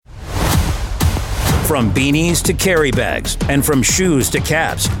From beanies to carry bags and from shoes to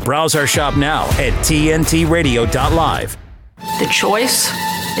caps, browse our shop now at tntradio.live. The choice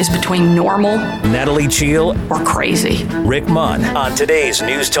is between normal, Natalie, Cheale, or crazy. Rick Munn on today's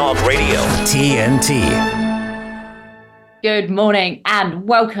News Talk Radio, TNT. Good morning and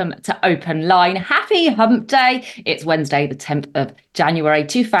welcome to Open Line. Happy Hump Day. It's Wednesday, the 10th of January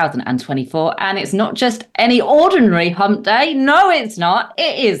 2024, and it's not just any ordinary hump day. No, it's not.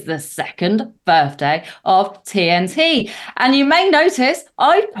 It is the second birthday of TNT. And you may notice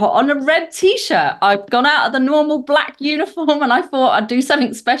I put on a red t-shirt. I've gone out of the normal black uniform and I thought I'd do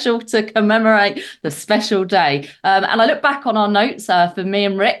something special to commemorate the special day. And I look back on our notes for me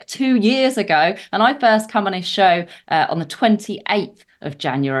and Rick 2 years ago, and I first come on his show on the 28th of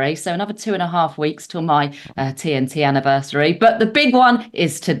January, so another 2.5 weeks till my TNT anniversary. But the big one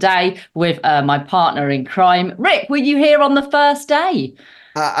is today with my partner in crime. Rick, were you here on the first day?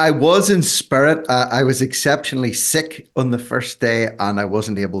 I was in spirit. I was exceptionally sick on the first day, and I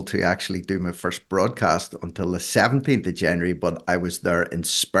wasn't able to actually do my first broadcast until the 17th of January, but I was there in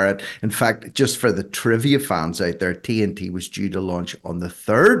spirit. In fact, just for the trivia fans out there, TNT was due to launch on the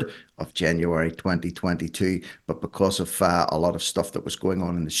 3rd of January 2022, but because of a lot of stuff that was going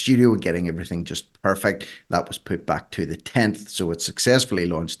on in the studio and getting everything just perfect, that was put back to the 10th. So it successfully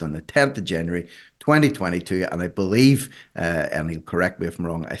launched on the 10th of January 2022, and I believe, and he'll correct me if I'm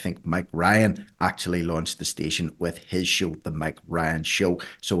wrong, I think Mike Ryan actually launched the station with his show, The Mike Ryan Show.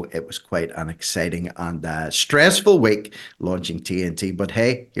 So it was quite an exciting and stressful week launching TNT. But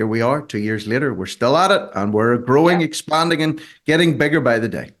hey, here we are 2 years later. We're still at it, and we're growing, expanding, and getting bigger by the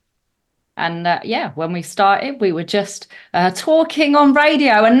day. And when we started, we were just talking on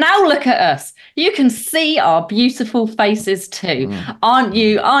radio, and now look at us. You can see our beautiful faces too. Aren't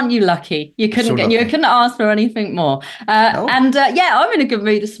you lucky? You couldn't ask for anything more. No. And I'm in a good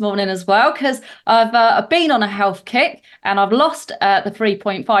mood this morning as well, because I've been on a health kick and I've lost the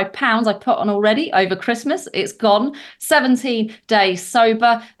 3.5 pounds I put on already over Christmas. It's gone. 17 days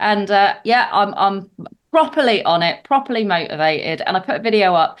sober, and I'm properly on it, properly motivated. And I put a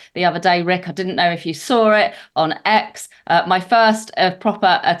video up the other day, Rick. I didn't know if you saw it on X. My first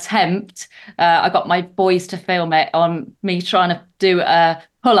proper attempt. I got my boys to film it on me trying to do a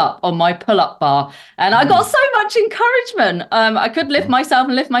pull-up on my pull-up bar. And I got so much encouragement. I could lift myself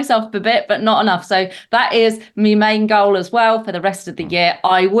a bit, but not enough. So that is my main goal as well for the rest of the year.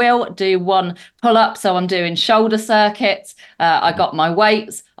 I will do one pull-up. So I'm doing shoulder circuits. I got my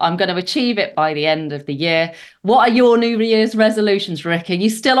weights. I'm going to achieve it by the end of the year. What are your New Year's resolutions, Rick? Are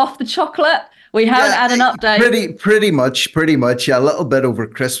you still off the chocolate? We haven't had an update. Pretty much. A little bit over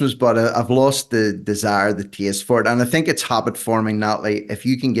Christmas, but I've lost the desire, the taste for it. And I think it's habit forming, Natalie. If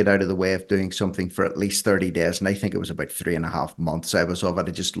you can get out of the way of doing something for at least 30 days, and I think it was about 3.5 months I was of it,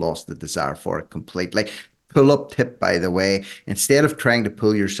 I just lost the desire for it completely. Pull-up tip, by the way, instead of trying to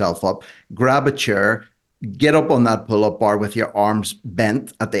pull yourself up, grab a chair, get up on that pull-up bar with your arms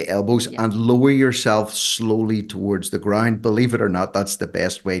bent at the elbows and lower yourself slowly towards the ground. Believe it or not, that's the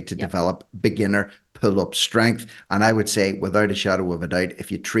best way to develop beginner pull-up strength. And I would say, without a shadow of a doubt,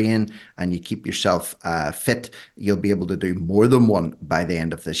 if you train and you keep yourself fit, you'll be able to do more than one by the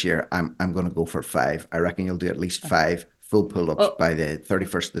end of this year. I'm going to go for 5. I reckon you'll do at least 5 full pull-ups by the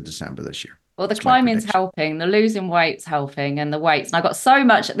 31st of December this year. Well, the climbing's helping, the losing weight's helping, and the weights. And I got so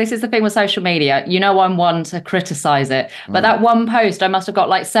much. This is the thing with social media. You know, I'm one to criticize it. But that one post, I must have got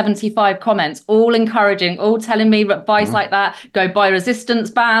like 75 comments, all encouraging, all telling me advice like that. Go buy resistance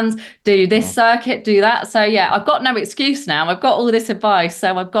bands, do this circuit, do that. So, yeah, I've got no excuse now. I've got all this advice,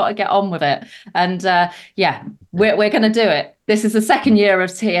 so I've got to get on with it. And we're going to do it. This is the second year of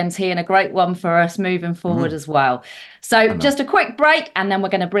TNT and a great one for us moving forward as well. So just a quick break, and then we're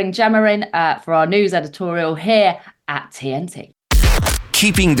going to bring Gemma in for our news editorial here at TNT.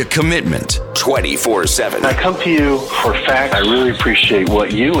 Keeping the commitment 24/7. I come to you for facts. I really appreciate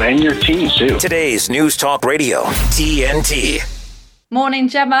what you and your team do. Today's News Talk Radio, TNT. Morning,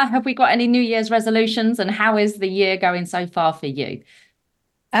 Gemma. Have we got any New Year's resolutions, and how is the year going so far for you?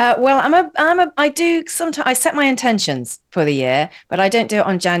 I do sometimes. I set my intentions for the year, but I don't do it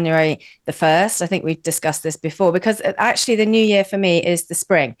on January the 1st. I think we've discussed this before, because actually the new year for me is the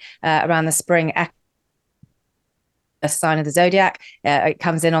spring, around the spring a sign of the zodiac. It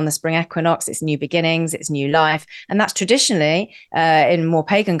comes in on the spring equinox. It's new beginnings, it's new life. And that's traditionally in more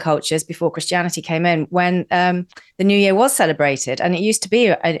pagan cultures before Christianity came in, when the new year was celebrated. And it used to be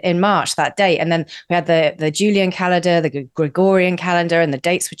in March, that date. And then we had the Julian calendar, the Gregorian calendar, and the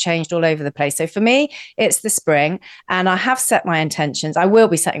dates were changed all over the place. So for me, it's the spring. And I have set my intentions. I will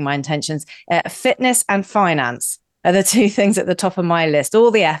be setting my intentions, fitness and finance. are the two things at the top of my list.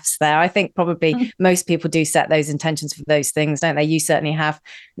 All the F's there. I think probably most people do set those intentions for those things, don't they? You certainly have,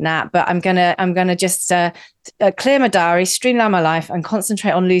 Nat. But I'm gonna just clear my diary, streamline my life, and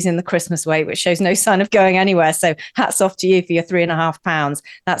concentrate on losing the Christmas weight, which shows no sign of going anywhere. So hats off to you for your 3.5 pounds.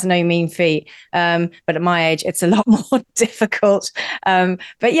 That's no mean feat. But at my age, it's a lot more difficult.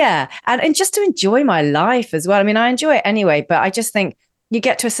 But yeah, and just to enjoy my life as well. I mean, I enjoy it anyway, but I just think you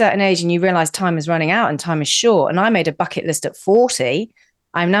get to a certain age and you realize time is running out and time is short. And I made a bucket list at 40.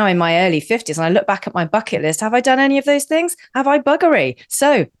 I'm now in my early 50s and I look back at my bucket list. Have I done any of those things? Have I buggery?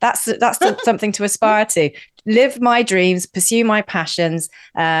 So that's something to aspire to. Live my dreams, pursue my passions,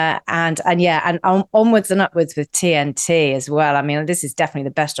 and onwards and upwards with TNT as well. I mean, this is definitely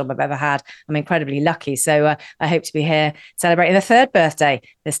the best job I've ever had. I'm incredibly lucky. So I hope to be here celebrating the 3rd birthday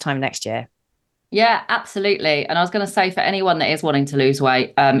this time next year. Yeah, absolutely. And I was going to say, for anyone that is wanting to lose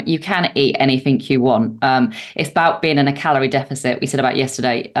weight, you can eat anything you want. It's about being in a calorie deficit. We said about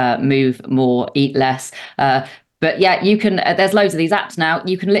yesterday, move more, eat less. But yeah, you can, there's loads of these apps now.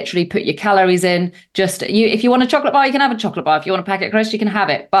 You can literally put your calories in. If you want a chocolate bar, you can have a chocolate bar. If you want a packet of crisps, you can have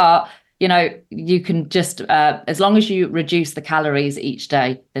it. But you can just, as long as you reduce the calories each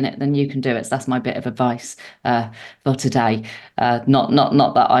day, then you can do it. So that's my bit of advice for today. Not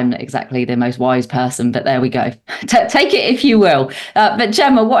that I'm exactly the most wise person, but there we go. Take it if you will. But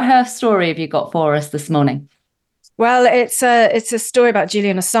Gemma, what hearth story have you got for us this morning? Well, it's a story about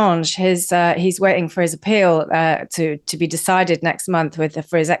Julian Assange. He's waiting for his appeal to be decided next month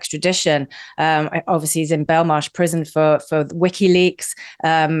for his extradition. Obviously, he's in Belmarsh prison for WikiLeaks,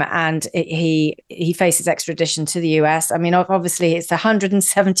 and he faces extradition to the US. I mean, obviously, it's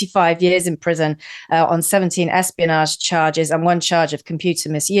 175 years in prison on 17 espionage charges and 1 charge of computer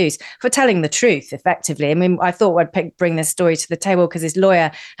misuse for telling the truth, effectively. I mean, I thought I'd bring this story to the table because his lawyer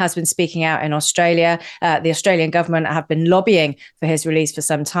has been speaking out in Australia. The Australian government have been lobbying for his release for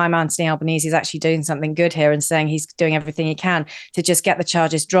some time. Anthony Albanese is actually doing something good here and saying he's doing everything he can to just get the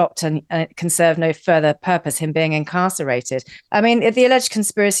charges dropped and it can serve no further purpose, him being incarcerated. I mean, the alleged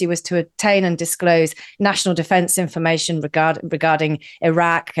conspiracy was to obtain and disclose national defense information regarding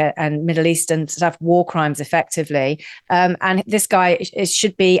Iraq and Middle Eastern stuff, war crimes, effectively. And this guy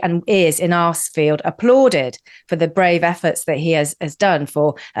should be and is, in our field, applauded for the brave efforts that he has done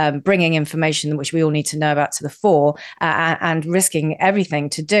for bringing information which we all need to know about to the fore. And risking everything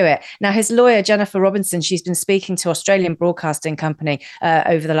to do it. Now, his lawyer, Jennifer Robinson, she's been speaking to Australian Broadcasting Company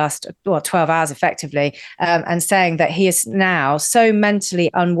over the last 12 hours, effectively, and saying that he is now so mentally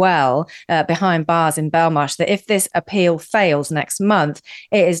unwell behind bars in Belmarsh that if this appeal fails next month,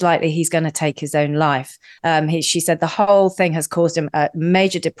 it is likely he's going to take his own life. She said the whole thing has caused him a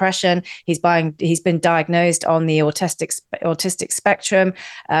major depression. He's been diagnosed on the autistic spectrum,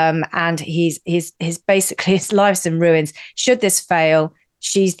 and he's basically his life's in ruins. Should this fail,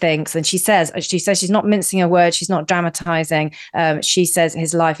 she thinks, and she says she's not mincing her words, she's not dramatizing. She says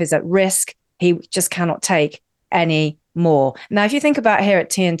his life is at risk. He just cannot take any more. Now, if you think about here at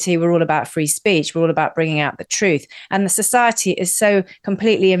TNT, we're all about free speech. We're all about bringing out the truth. And the society is so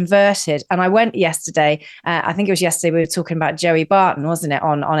completely inverted. And I went yesterday, I think it was yesterday, we were talking about Joey Barton, wasn't it,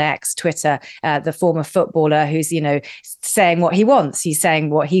 on X, Twitter, the former footballer who's, saying what he wants. He's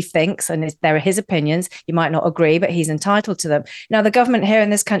saying what he thinks, and there are his opinions. You might not agree, but he's entitled to them. Now, the government here in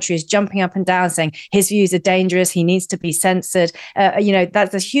this country is jumping up and down saying his views are dangerous. He needs to be censored.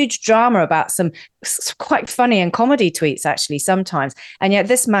 That's a huge drama about some quite funny and comedy tweets, actually, sometimes. And yet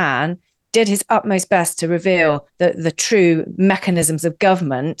this man did his utmost best to reveal the true mechanisms of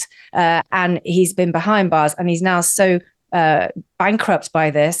government. And he's been behind bars, and he's now so bankrupt by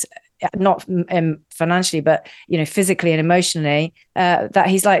this, not financially, but physically and emotionally, that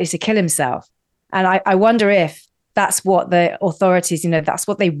he's likely to kill himself. And I wonder if that's what the authorities, that's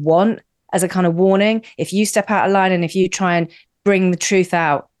what they want as a kind of warning. If you step out of line and if you try and bring the truth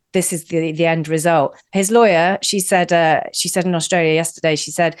out, this is the end result. His lawyer, she said in Australia yesterday, she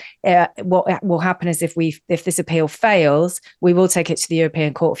said, what will happen is if this appeal fails, we will take it to the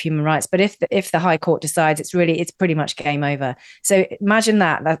European Court of Human Rights. But if the High Court decides, it's pretty much game over. So imagine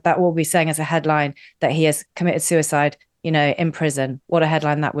that will be saying as a headline that he has committed suicide, in prison. What a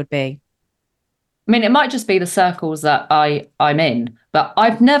headline that would be. I mean, it might just be the circles that I'm in, but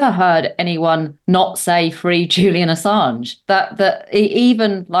I've never heard anyone not say free Julian Assange. That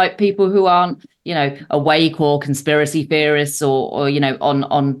even like people who aren't, awake or conspiracy theorists or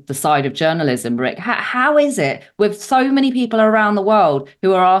on the side of journalism, Rick, how is it with so many people around the world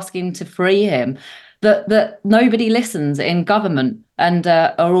who are asking to free him that nobody listens in government and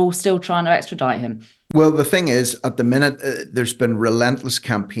are all still trying to extradite him? Well, the thing is, at the minute, there's been relentless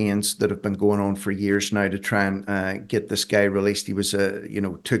campaigns that have been going on for years now to try and get this guy released. He was,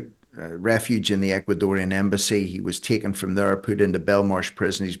 took refuge in the Ecuadorian embassy. He was taken from there, put into Belmarsh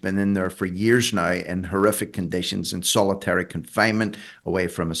prison. He's been in there for years now in horrific conditions, in solitary confinement, away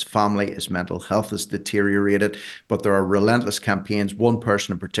from his family. His mental health has deteriorated, but there are relentless campaigns. One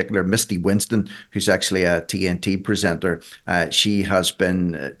person in particular, Misty Winston, who's actually a TNT presenter, she has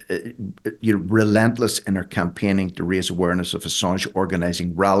been relentless in her campaigning to raise awareness of Assange,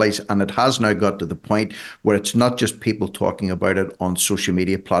 organising rallies, and it has now got to the point where it's not just people talking about it on social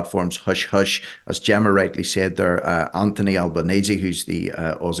media platforms, hush hush, as Gemma rightly said there. Anthony Albanese, who's the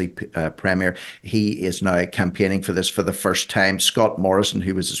Aussie Premier, he is now campaigning for this for the first time. Scott Morrison,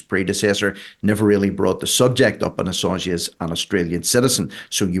 who was his predecessor, never really brought the subject up, and Assange is an Australian citizen,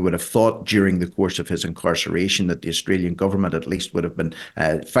 so you would have thought during the course of his incarceration that the Australian government at least would have been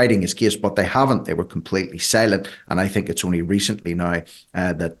fighting his case, but they haven't. They were completely silent, and I think it's only recently now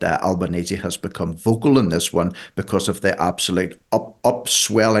that Albanese has become vocal in this one because of the absolute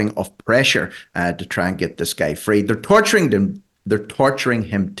upswelling of pressure to try and get this guy free. They're torturing him. They're torturing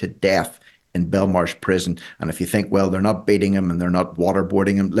him to death in Belmarsh prison. And if you think, well, they're not beating him and they're not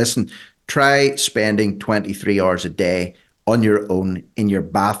waterboarding him, listen, try spending 23 hours a day on your own in your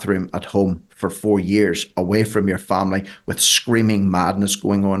bathroom at home for 4 years, away from your family, with screaming madness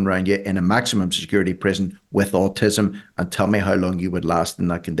going on around you in a maximum security prison with autism, and tell me how long you would last in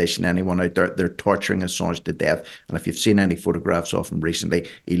that condition. Anyone out there, they're torturing Assange to death. And if you've seen any photographs of him recently,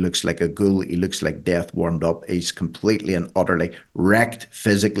 he looks like a ghoul. He looks like death warmed up. He's completely and utterly wrecked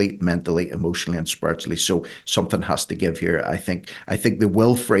physically, mentally, emotionally, and spiritually. So something has to give here. I think they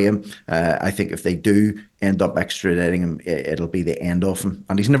will free him. I think if they do end up extraditing him, it'll be the end of him.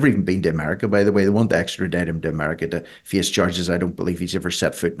 And he's never even been to America, by the way. They want to extradite him to America to face charges. I don't believe he's ever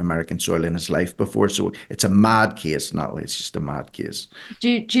set foot in American soil in his life before. So it's a mad case, Natalie. It's just a mad case. Do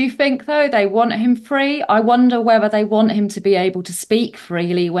you think, though, they want him free? I wonder whether they want him to be able to speak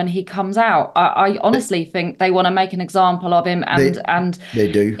freely when he comes out. I honestly think they want to make an example of him, and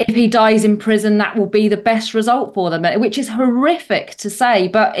they do. If he dies in prison, that will be the best result for them, which is horrific to say.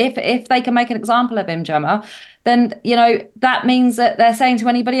 But if they can make an example of him, Gemma, then, that means that they're saying to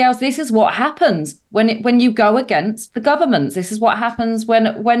anybody else, this is what happens when you go against the governments. This is what happens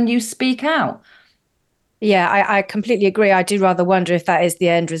when you speak out. Yeah, I completely agree. I do rather wonder if that is the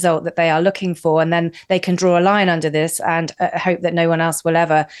end result that they are looking for, and then they can draw a line under this and hope that no one else will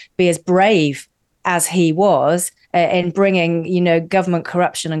ever be as brave as he was in bringing, government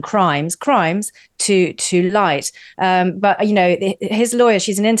corruption and crimes to light. But, his lawyer,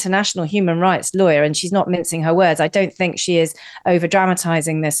 she's an international human rights lawyer, and she's not mincing her words. I don't think she is over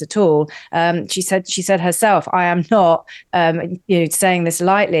dramatizing this at all. She said herself, I am not, saying this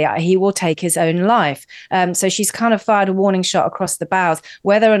lightly. He will take his own life. So she's kind of fired a warning shot across the bows.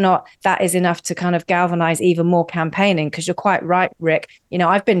 Whether or not that is enough to kind of galvanize even more campaigning, because you're quite right, Rick.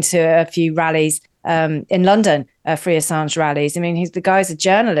 I've been to a few rallies in London, Free Assange rallies. I mean, the guy's a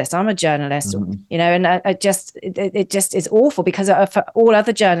journalist. I'm a journalist, and it just is awful because for all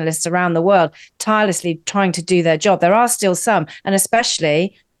other journalists around the world tirelessly trying to do their job, there are still some, and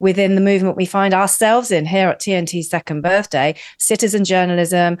especially within the movement we find ourselves in here at TNT's second birthday, citizen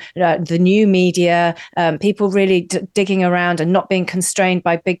journalism, the new media, people really digging around and not being constrained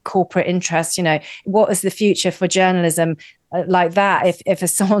by big corporate interests. What is the future for journalism like that if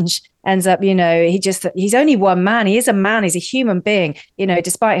Assange ends up, he's only one man. He is a man. He's a human being.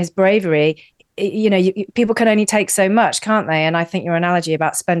 Despite his bravery, people can only take so much, can't they? And I think your analogy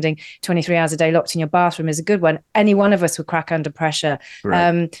about spending 23 hours a day locked in your bathroom is a good one. Any one of us would crack under pressure.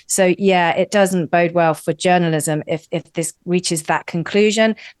 Right. So yeah, it doesn't bode well for journalism if this reaches that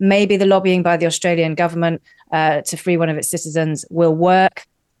conclusion. Maybe the lobbying by the Australian government to free one of its citizens will work.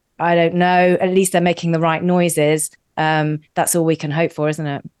 I don't know. At least they're making the right noises. That's all we can hope for, isn't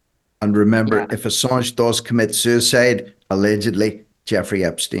it? And remember, if Assange does commit suicide, allegedly, Jeffrey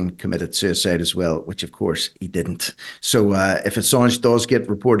Epstein committed suicide as well, which of course he didn't. So if Assange does get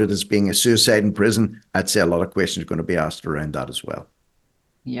reported as being a suicide in prison, I'd say a lot of questions are going to be asked around that as well.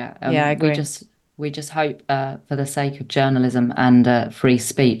 Yeah, I agree. We just hope for the sake of journalism and free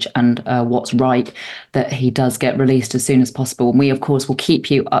speech and what's right that he does get released as soon as possible. And we, of course, will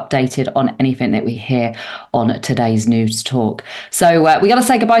keep you updated on anything that we hear on today's News Talk. So we got to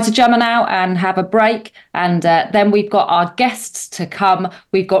say goodbye to Gemma now and have a break. And then we've got our guests to come.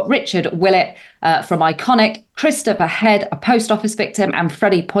 We've got Richard Willett from Iconic, Christopher Head, a post office victim, and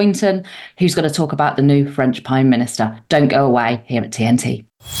Freddie Ponton, who's going to talk about the new French Prime Minister. Don't go away here at TNT.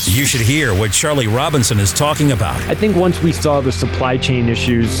 You should hear what Charlie Robinson is talking about. I think once we saw the supply chain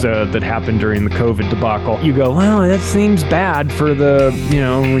issues that happened during the COVID debacle, you go, well, that seems bad for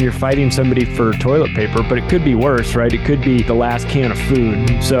when you're fighting somebody for toilet paper, but it could be worse, right? It could be the last can of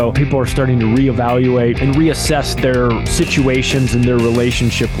food. So people are starting to reevaluate and reassess their situations and their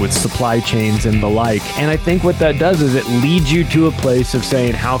relationship with supply chains and the like. And I think what that does is it leads you to a place of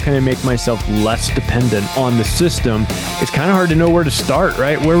saying, how can I make myself less dependent on the system? It's kind of hard to know where to start,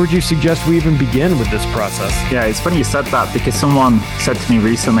 right? Where would you suggest we even begin with this process? Yeah, it's funny you said that, because someone said to me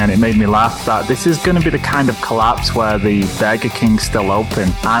recently, and it made me laugh, that this is going to be the kind of collapse where the Burger King's still open.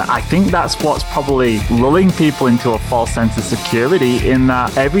 And I think that's what's probably lulling people into a false sense of security, in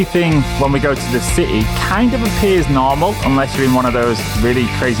that everything, when we go to the city, kind of appears normal, unless you're in one of those really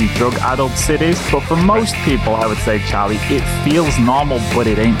crazy drug-addled cities. But for most people, I would say, Charlie, it feels normal, but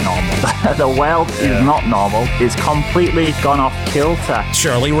it ain't normal. The world is not normal. It's completely gone off kilter.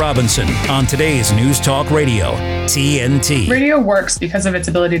 Charlie Robinson on today's News Talk Radio, TNT. Radio works because of its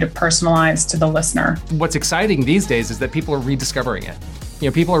ability to personalize to the listener. What's exciting these days is that people are rediscovering it.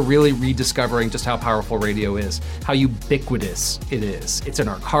 People are really rediscovering just how powerful radio is, how ubiquitous it is. It's in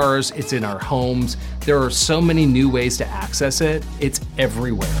our cars, it's in our homes. There are so many new ways to access it. It's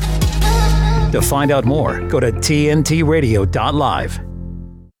everywhere. To find out more, go to tntradio.live.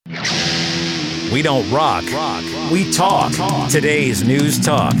 We don't rock, we talk. Today's News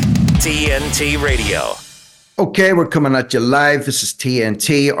Talk, TNT Radio. Okay, we're coming at you live. This is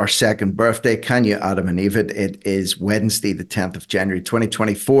TNT, our second birthday. Can you, Adam and Eve? It is Wednesday, the 10th of January,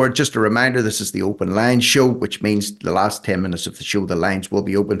 2024. Just a reminder, this is the open line show, which means the last 10 minutes of the show, the lines will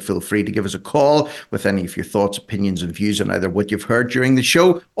be open. Feel free to give us a call with any of your thoughts, opinions, and views on either what you've heard during the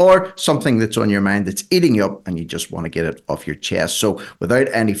show or something that's on your mind that's eating you up and you just want to get it off your chest. So without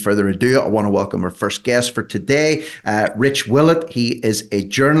any further ado, I want to welcome our first guest for today, Rich Willett. He is a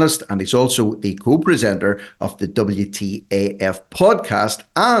journalist and he's also the co-presenter of the WTAF podcast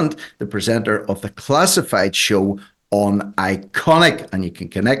and the presenter of the classified show on Iconic, and you can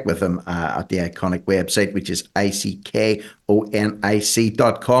connect with him at the Iconic website, which is ickonic.com.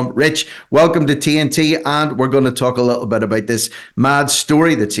 Rich, welcome to TNT, and we're going to talk a little bit about this mad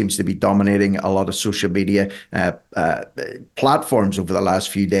story that seems to be dominating a lot of social media platforms over the last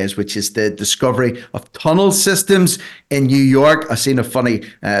few days, which is the discovery of tunnel systems in New York. I seen a funny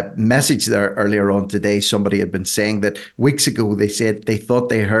message there earlier on today. Somebody had been saying that weeks ago they said they thought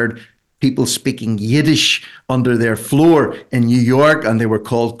they heard people speaking Yiddish under their floor in New York, and they were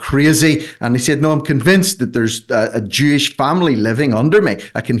called crazy. And they said, no, I'm convinced that there's a Jewish family living under me.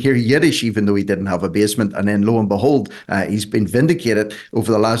 I can hear Yiddish, even though he didn't have a basement. And then lo and behold, he's been vindicated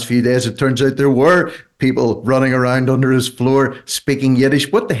over the last few days. It turns out there were people running around under his floor speaking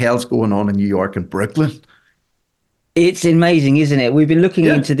Yiddish. What the hell's going on in New York and Brooklyn? It's amazing, isn't it? We've been looking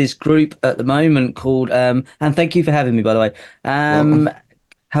into this group at the moment called, and thank you for having me, by the way,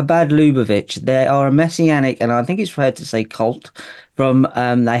 Chabad Lubavitch. They are a messianic, and I think it's fair to say cult.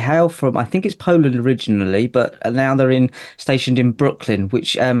 They hail from, I think it's Poland originally, but now they're stationed in Brooklyn,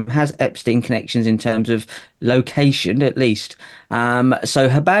 which has Epstein connections in terms of location, at least. So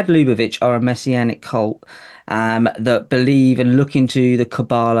Chabad Lubavitch are a messianic cult that believe and look into the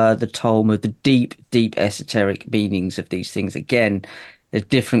Kabbalah, the Talmud, the deep, deep esoteric meanings of these things. Again, there's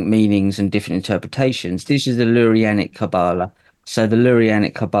different meanings and different interpretations. This is the Lurianic Kabbalah. So the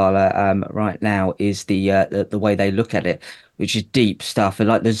Lurianic Kabbalah right now is the way they look at it, which is deep stuff. And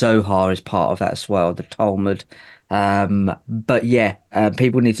like the Zohar is part of that as well, the Talmud. But yeah,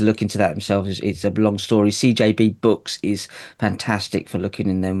 people need to look into that themselves. It's a long story. CJB Books is fantastic for looking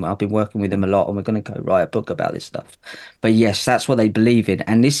in them. I've been working with them a lot, and we're going to go write a book about this stuff. But yes, that's what they believe in.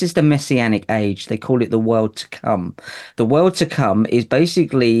 And this is the Messianic age. They call it the world to come. The world to come is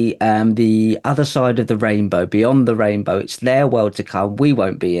basically the other side of the rainbow, beyond the rainbow. It's their world to come. We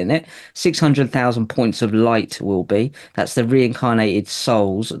won't be in it. 600,000 points of light will be. That's the reincarnated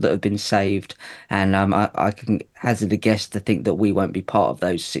souls that have been saved. And I can hazard a guess to think that we won't be part of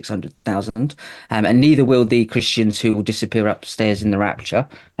those 600,000, and neither will the Christians who will disappear upstairs in the rapture.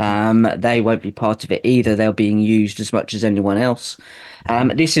 They won't be part of it either. They're being used as much as anyone else.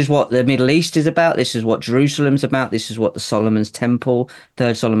 This is what the Middle East is about. This is what Jerusalem's about. This is what the Solomon's Temple,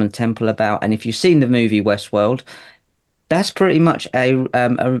 Third Solomon Temple about. And if you've seen the movie Westworld, that's pretty much a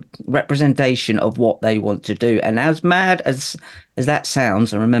representation of what they want to do. And as mad as that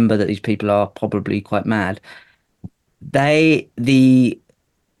sounds, and remember that these people are probably quite mad, the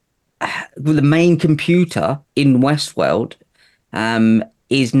main computer in Westworld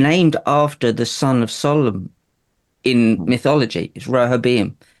is named after the son of Solomon in mythology. It's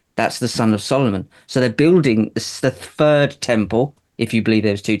Rehoboam. That's the son of Solomon. So they're building the third temple if you believe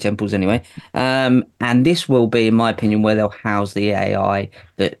there's two temples anyway. And this will be, in my opinion, where they'll house the AI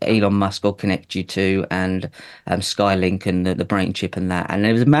that Elon Musk will connect you to, and Skylink and the brain chip and that. And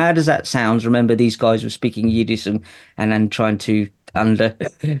as mad as that sounds, remember these guys were speaking Yiddish and then trying to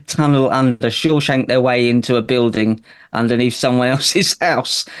tunnel under, Shawshank their way into a building underneath someone else's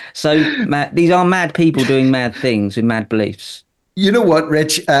house. So these are mad people doing mad things with mad beliefs. You know what,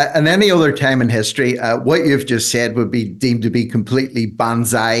 Rich? And any other time in history, what you've just said would be deemed to be completely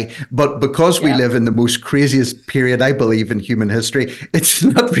banzai. But because we live in the most craziest period, I believe, in human history, it's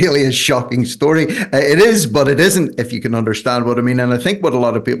not really a shocking story. It is, but it isn't, if you can understand what I mean. And I think what a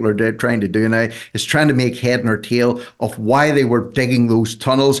lot of people are trying to do now is trying to make head nor tail of why they were digging those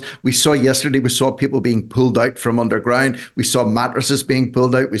tunnels. We saw yesterday, we saw people being pulled out from underground. We saw mattresses being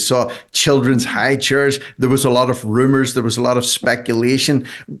pulled out. We saw children's high chairs. There was a lot of rumors. There was a lot of speculation.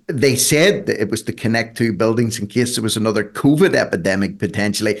 They said that it was to connect two buildings in case there was another COVID epidemic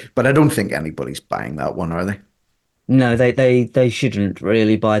potentially, but I don't think anybody's buying that one, are they? No, they shouldn't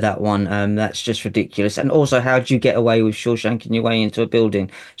really buy that one. That's just ridiculous. And also, how do you get away with Shawshanking your way into a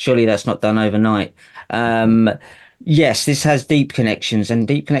building? Surely that's not done overnight. Yes, this has deep connections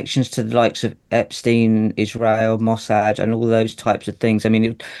to the likes of Epstein, Israel, Mossad, and all those types of things. I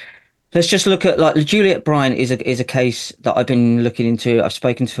mean, let's just look at, like, Juliet Bryant is a case that I've been looking into. I've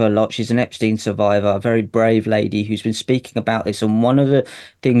spoken to her a lot. She's an Epstein survivor, a very brave lady who's been speaking about this. And one of the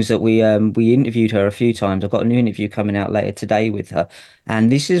things that we interviewed her a few times. I've got a new interview coming out later today with her, and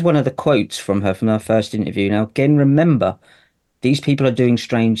this is one of the quotes from her first interview. Now, again, remember, these people are doing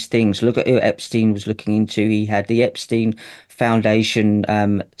strange things. Look at who Epstein was looking into. He had the Epstein Foundation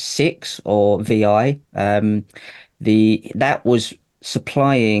 6 or VI. That was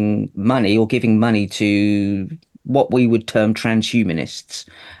supplying money or giving money to what we would term transhumanists.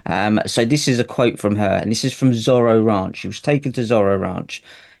 So this is a quote from her, and this is from Zorro Ranch. She was taken to Zorro Ranch.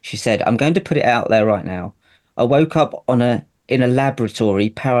 She said, "I'm going to put it out there right now. I woke up in a laboratory,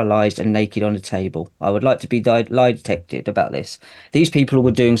 paralyzed and naked on a table. I would like to be lie detected about this. These people were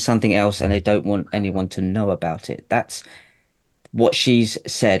doing something else and they don't want anyone to know about it." That's what she's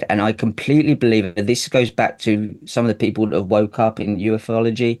said, and I completely believe it. This goes back to some of the people that have woke up in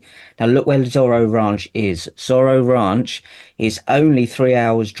ufology. Now look where Zorro Ranch is. Zorro Ranch is only 3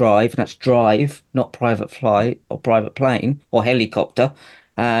 hours drive, and that's drive, not private flight or private plane or helicopter.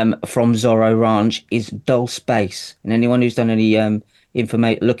 From Zorro Ranch is Dulce Base, and anyone who's done any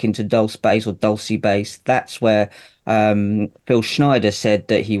look into Dulce Base or Dulce Base, that's where Phil Schneider said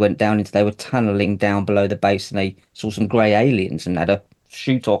that he went down into, they were tunneling down below the base and they saw some grey aliens and had a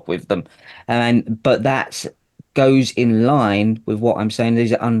shoot off with them. But that goes in line with what I'm saying.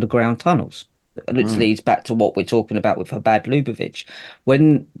 These are underground tunnels. And it leads back to what we're talking about with Habad Lubavitch.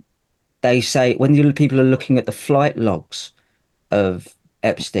 When people are looking at the flight logs of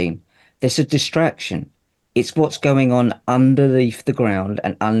Epstein, there's a distraction. It's what's going on underneath the ground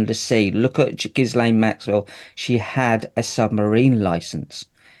and undersea. Look at Ghislaine Maxwell. She had a submarine license.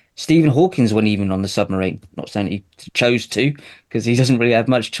 Stephen Hawking wasn't even on the submarine. Not saying he chose to, because he doesn't really have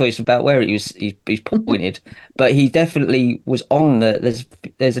much choice about where he's pointed. But he definitely was on there's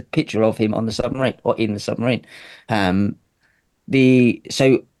a picture of him on the submarine, or in the submarine.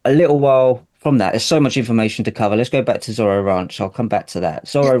 So a little while from that, there's so much information to cover. Let's go back to Zorro Ranch. I'll come back to that.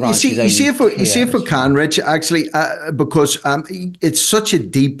 Zorro Ranch. You see if we can, Rich, actually, because it's such a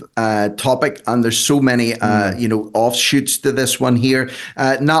deep topic, and there's so many offshoots to this one here.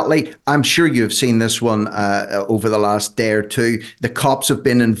 Natalie, I'm sure you've seen this one over the last day or two. The cops have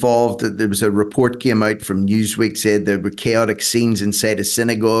been involved. There was a report came out from Newsweek said there were chaotic scenes inside a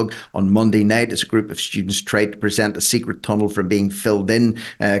synagogue on Monday night as a group of students tried to prevent a secret tunnel from being filled in.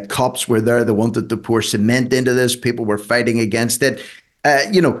 Cops were there. They wanted to pour cement into this. People were fighting against it.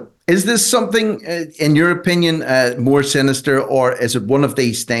 Is this something, in your opinion, more sinister, or is it one of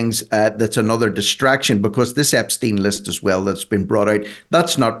these things that's another distraction? Because this Epstein list as well that's been brought out,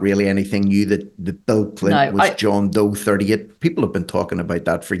 that's not really anything new, that Bill Clinton was John Doe 38. People have been talking about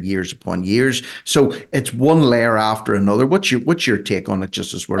that for years upon years. So it's one layer after another. What's your take on it,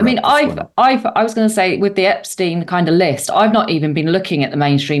 just as we're I was going to say, with the Epstein kind of list, I've not even been looking at the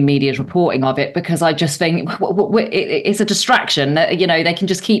mainstream media's reporting of it, because I just think it's a distraction. They can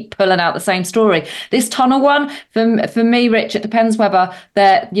just keep pulling out the same story. This tunnel one, for me, Rich, it depends whether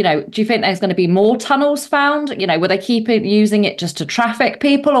do you think there's going to be more tunnels found? Will they keep using it just to traffic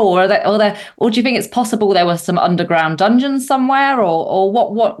people, or do you think it's possible there were some underground dungeons somewhere, or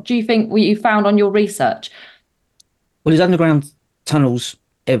what do you think you found on your research? Well, there's underground tunnels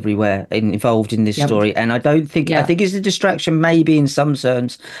everywhere involved in this Yep. story, and I don't think Yeah. I think it's a distraction maybe in some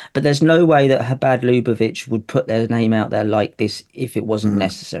sense, but there's no way that Habad Lubavitch would put their name out there like this if it wasn't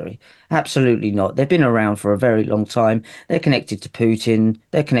necessary. Absolutely not. They've been around for a very long time. They're connected to Putin,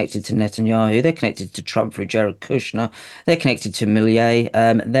 they're connected to Netanyahu, they're connected to Trump through Jared Kushner, they're connected to Millier.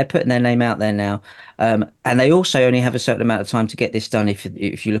 They're putting their name out there now. And they also only have a certain amount of time to get this done.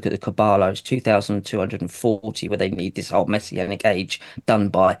 If you look at the Kabbalah, it's 2,240 where they need this whole messianic age done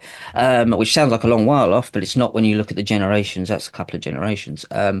by, which sounds like a long while off, but it's not when you look at the generations. That's a couple of generations.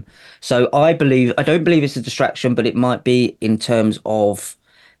 So I don't believe it's a distraction, but it might be in terms of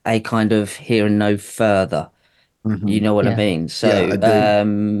a kind of here and no further. You know what I mean? So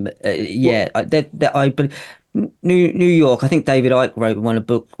I believe. New York. I think David Icke wrote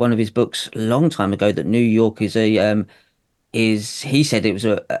one of his books a long time ago that New York is he said it was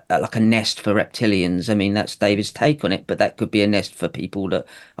like a nest for reptilians. I mean, that's David's take on it, but that could be a nest for people that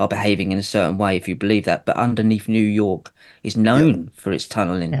are behaving in a certain way, if you believe that. But underneath New York is known for its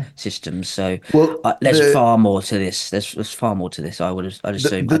tunneling systems. So there's far more to this. There's far more to this. I'd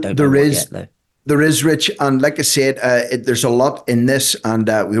assume. I don't know what yet though. There is, Rich, and like I said, there's a lot in this, and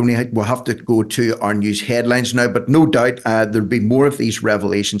we'll have to go to our news headlines now. But no doubt there'll be more of these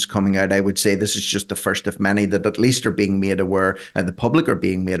revelations coming out. I would say this is just the first of many that at least are being made aware, and the public are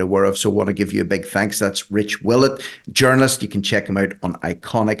being made aware of. So I want to give you a big thanks. That's Rich Willett, journalist. You can check him out on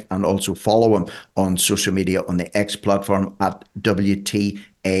Iconic, and also follow him on social media on the X platform at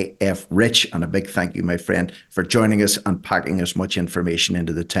WTAF Rich. And a big thank you, my friend, for joining us and packing as much information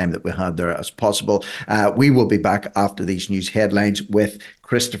into the time that we had there as possible. We will be back after these news headlines with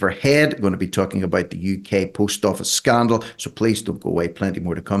Christopher Head, going to be talking about the UK post office scandal. So please don't go away. Plenty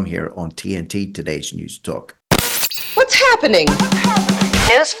more to come here on TNT, today's News Talk. What's happening?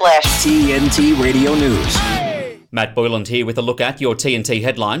 Newsflash. TNT Radio News. Matt Boyland here with a look at your TNT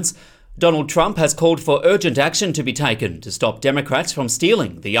headlines. Donald Trump has called for urgent action to be taken to stop Democrats from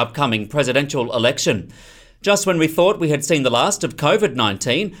stealing the upcoming presidential election. Just when we thought we had seen the last of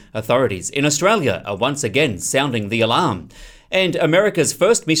COVID-19, authorities in Australia are once again sounding the alarm. And America's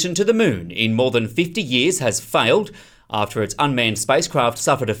first mission to the moon in more than 50 years has failed after its unmanned spacecraft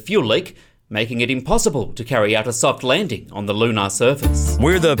suffered a fuel leak, making it impossible to carry out a soft landing on the lunar surface.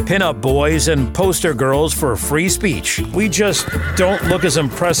 We're the pinup boys and poster girls for free speech. We just don't look as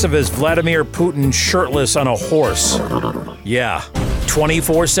impressive as Vladimir Putin shirtless on a horse. Yeah.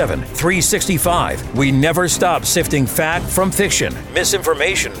 24/7, 365. We never stop sifting fact from fiction,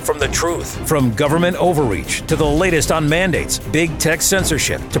 misinformation from the truth, from government overreach to the latest on mandates, big tech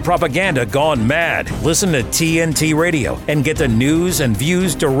censorship to propaganda gone mad. Listen to TNT Radio and get the news and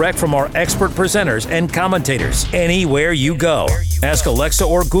views direct from our expert presenters and commentators anywhere you go. Ask Alexa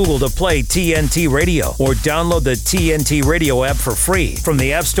or Google to play TNT Radio or download the TNT Radio app for free from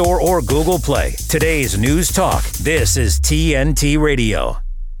the App Store or Google Play. Today's News Talk. This is TNT Radio.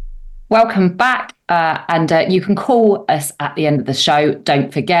 Welcome back. And you can call us at the end of the show.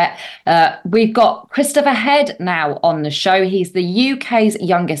 Don't forget, we've got Christopher Head now on the show. He's the UK's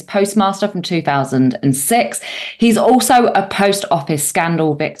youngest postmaster from 2006. He's also a post office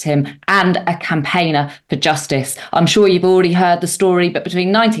scandal victim and a campaigner for justice. I'm sure you've already heard the story, but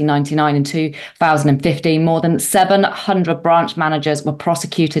between 1999 and 2015, more than 700 branch managers were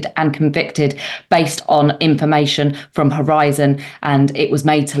prosecuted and convicted based on information from Horizon, and it was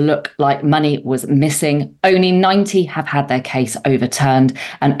made to look like money was missing. Only 90 have had their case overturned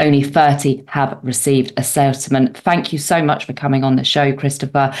and only 30 have received a settlement. Thank you so much for coming on the show,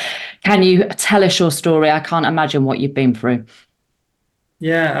 Christopher. Can you tell us your story? I can't imagine what you've been through.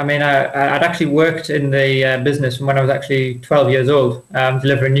 Yeah, I mean, I'd actually worked in the business from when I was actually 12 years old,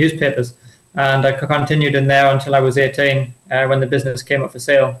 delivering newspapers. And I continued in there until I was 18 when the business came up for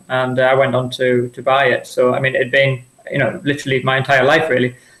sale, and I went on to buy it. So, I mean, it'd been, literally my entire life,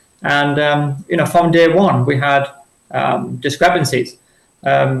 really. And, from day one, we had discrepancies.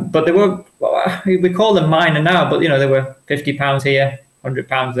 But they were, we call them minor now, but, they were £50 here,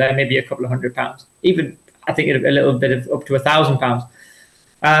 £100 there, maybe a couple of £100. Even, I think, a little bit of up to £1,000.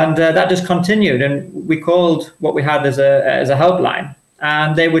 And that just continued. And we called what we had as a helpline.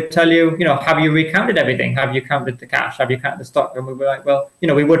 And they would tell you, have you recounted everything? Have you counted the cash? Have you counted the stock? And we were like, well,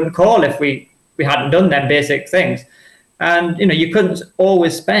 we wouldn't call if we hadn't done them basic things. And, you couldn't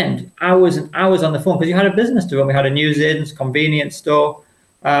always spend hours and hours on the phone because you had a business to run. We had a newsagents, convenience store.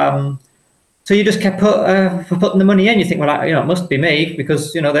 So you just kept putting the money in. You think, well, it must be me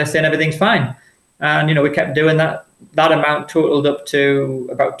because, they're saying everything's fine. And, we kept doing that. That amount totaled up to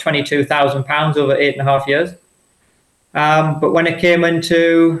about £22,000 over 8.5 years. But when it came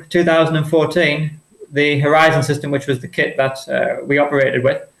into 2014, the Horizon system, which was the kit that we operated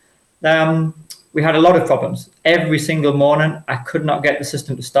with, we had a lot of problems. Every single morning, I could not get the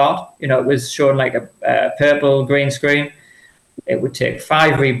system to start. You know, it was showing like a purple, green screen. It would take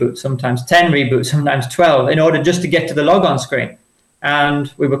 5 reboots, sometimes 10 reboots, sometimes 12, in order just to get to the logon screen.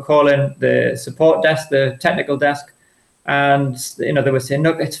 And we were calling the support desk, the technical desk, and you know they were saying,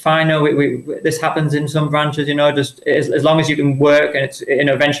 "Look, it's fine. No, this happens in some branches. You know, just as long as you can work and it's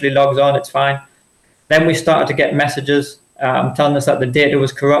eventually logs on, it's fine." Then we started to get messages telling us that the data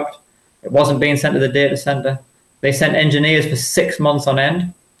was corrupt. It wasn't being sent to the data center. They sent engineers for 6 months on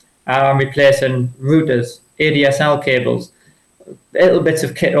end, replacing routers, ADSL cables, little bits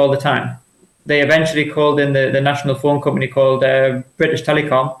of kit all the time. They eventually called in the national phone company called British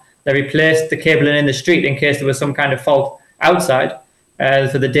Telecom. They replaced the cabling in the street in case there was some kind of fault outside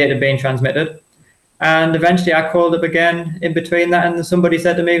for the data being transmitted. And eventually I called up again in between that, and somebody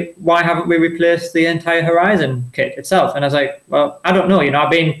said to me, "Why haven't we replaced the entire Horizon kit itself?" And I was like, "Well, I don't know. You know, I've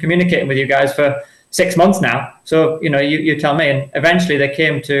been communicating with you guys for 6 months now. So, you know, you tell me." And eventually they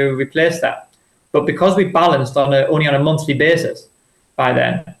came to replace that. But because we balanced only on a monthly basis by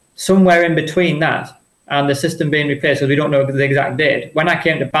then, somewhere in between that and the system being replaced, because we don't know the exact date, when I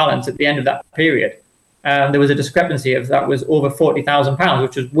came to balance at the end of that period, there was a discrepancy of that was over £40,000,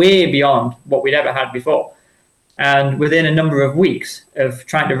 which was way beyond what we'd ever had before. And within a number of weeks of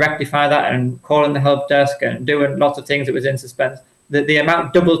trying to rectify that and calling the help desk and doing lots of things, it was in suspense, the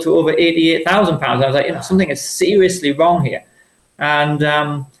amount doubled to over £88,000. I was like, you know, something is seriously wrong here.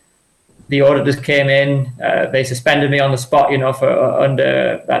 And the auditors came in, they suspended me on the spot, you know, for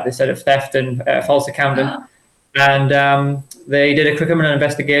under that they said of theft and false accounting. And they did a criminal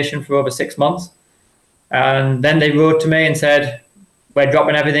investigation for over 6 months. And then they wrote to me and said, "We're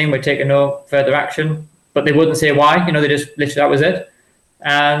dropping everything, we're taking no further action." But they wouldn't say why, you know, they just literally, that was it.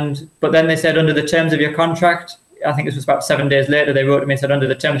 But then they said, under the terms of your contract, I think this was about 7 days later, they wrote to me and said, "Under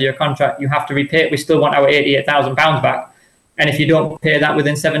the terms of your contract, you have to repay it. We still want our £88,000 back. And if you don't pay that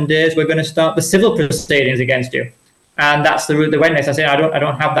within 7 days, we're going to start the civil proceedings against you." And that's the route they went next. I said, I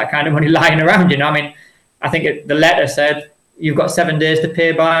don't have that kind of money lying around, you know. I mean, I think the letter said, "You've got 7 days to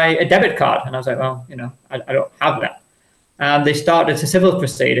pay by a debit card." And I was like, well, you know, I don't have that. And they started the civil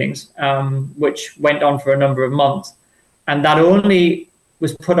proceedings, which went on for a number of months. And that only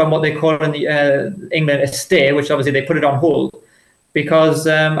was put on what they call in the England a stay, which obviously they put it on hold, because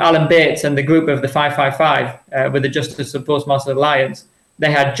Alan Bates and the group of the 555 with the Justice and Postmasters Alliance,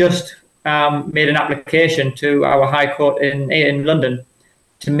 they had just made an application to our High Court in London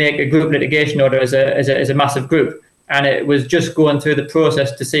to make a group litigation order as a massive group. And it was just going through the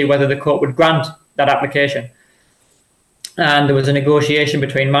process to see whether the court would grant that application. And there was a negotiation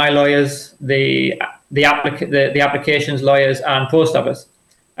between my lawyers, the application's lawyers, and Post Office,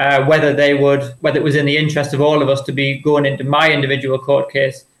 whether it was in the interest of all of us to be going into my individual court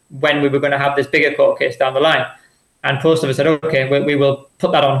case when we were going to have this bigger court case down the line. And Post Office said, "Okay, we will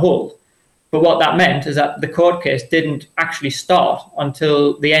put that on hold." But what that meant is that the court case didn't actually start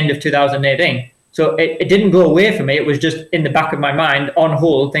until the end of 2018. So it didn't go away from me. It was just in the back of my mind on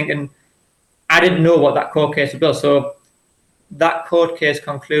hold, thinking I didn't know what that court case would be. So that court case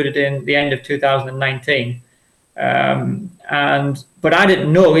concluded in the end of 2019. But I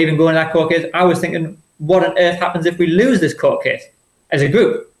didn't know, even going to that court case, I was thinking, what on earth happens if we lose this court case as a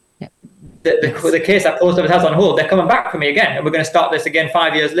group? Yeah. The case that Post Office has on hold, they're coming back for me again, and we're going to start this again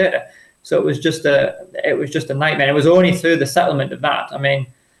 5 years later. So it was just a nightmare. It was only through the settlement of that. I mean,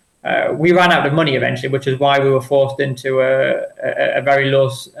 we ran out of money eventually, which is why we were forced into a very low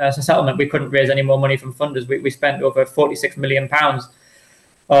settlement. We couldn't raise any more money from funders. We spent over £46 million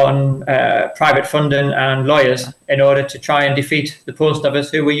on private funding and lawyers in order to try and defeat the Post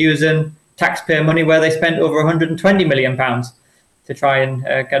Office, who were using taxpayer money where they spent over £120 million to try and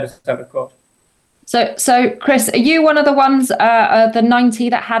get us out of court. So Chris, are you one of the ones, the 90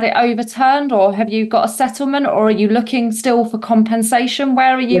 that had it overturned, or have you got a settlement, or are you looking still for compensation?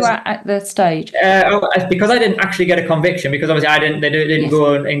 Where are you at the stage? Because I didn't actually get a conviction, because obviously they didn't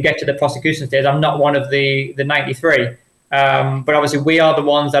go and get to the prosecution stage. I'm not one of the 93. But obviously we are the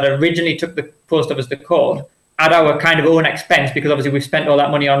ones that originally took the Post Office to court at our kind of own expense, because obviously we've spent all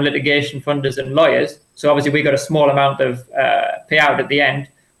that money on litigation funders and lawyers. So obviously we got a small amount of payout at the end,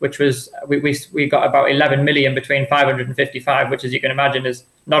 which was we got about 11 million between 555, which, as you can imagine, is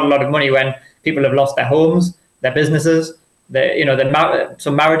not a lot of money when people have lost their homes, their businesses,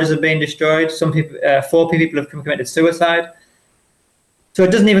 some marriages have been destroyed. Some people, 4 people have committed suicide. So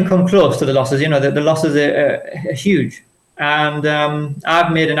it doesn't even come close to the losses. You know, the losses are huge. And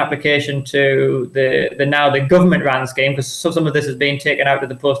I've made an application to the government ran scheme, because some of this has been taken out of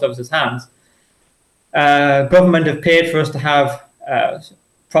the Post Office's hands. Government have paid for us to have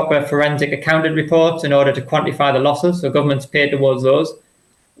proper forensic accounting reports in order to quantify the losses. So government's paid towards those.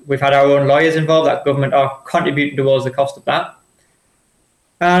 We've had our own lawyers involved. That government are contributing towards the cost of that.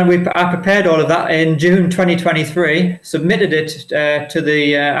 And I prepared all of that in June 2023, submitted it to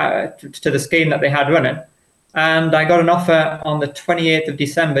the scheme that they had running. And I got an offer on the 28th of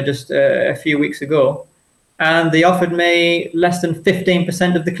December, just a few weeks ago. And they offered me less than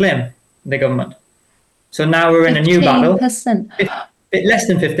 15% of the claim, the government. So now we're in a new battle. 15%. Less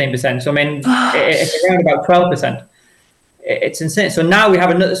than 15%. So I mean, it's around about 12%. It's insane. So now we have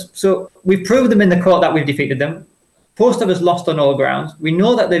another. So we've proved them in the court that we've defeated them. Post Office lost on all grounds. We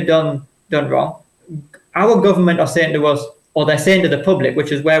know that they've done wrong. Our government are saying to us, or they're saying to the public,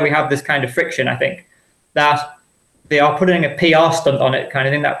 which is where we have this kind of friction, I think, that they are putting a PR stunt on it, kind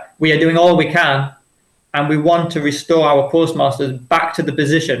of thing, that we are doing all we can, and we want to restore our postmasters back to the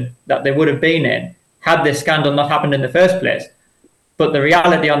position that they would have been in had this scandal not happened in the first place. But the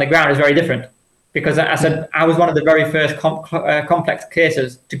reality on the ground is very different, because I said I was one of the very first complex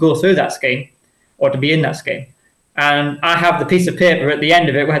cases to go through that scheme, or to be in that scheme. And I have the piece of paper at the end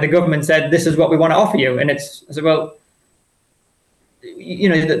of it where the government said, this is what we want to offer you. And I said, well, you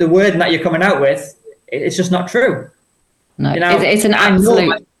know, the word that you're coming out with, it's just not true. No, you know, it's an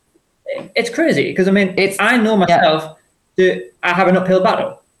absolute... It's crazy, because I mean, I know myself that I have an uphill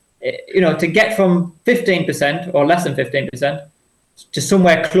battle. You know, to get from 15% or less than 15% to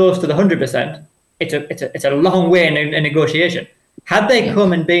somewhere close to the 100%, it's a long way in a negotiation. Had they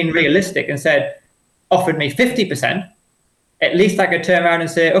come and been realistic and said, offered me 50%, at least I could turn around and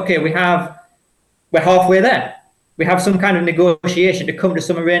say, okay, we're halfway there. We have some kind of negotiation to come to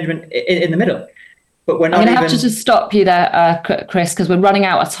some arrangement in the middle. But we're not. I'm going to have to just stop you there, Chris, because we're running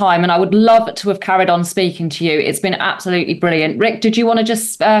out of time, and I would love to have carried on speaking to you. It's been absolutely brilliant. Rick, did you want to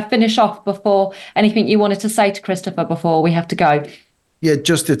just finish off before anything you wanted to say to Christopher before we have to go? Yeah,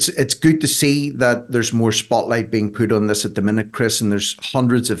 just it's good to see that there's more spotlight being put on this at the minute, Chris, and there's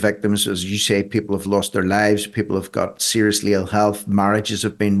hundreds of victims. As you say, people have lost their lives, people have got seriously ill health, marriages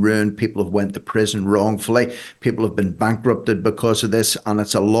have been ruined, people have went to prison wrongfully, people have been bankrupted because of this, and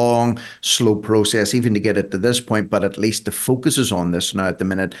it's a long, slow process even to get it to this point, but at least the focus is on this now at the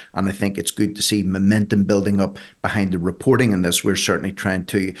minute, and I think it's good to see momentum building up behind the reporting in this. We're certainly trying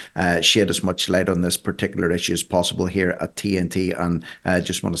to shed as much light on this particular issue as possible here at TNT, and I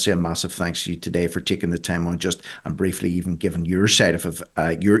just want to say a massive thanks to you today for taking the time on just and briefly even giving your side of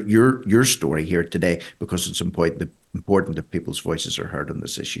your story here today, because it's important that people's voices are heard on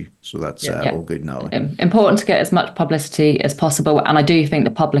this issue. So that's all good, Natalie. Important to get as much publicity as possible, and I do think the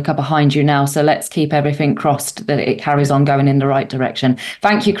public are behind you now, so let's keep everything crossed that it carries on going in the right direction.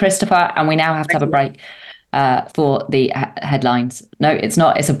 Thank you, Christopher, and we now have to have a break for the headlines. No, it's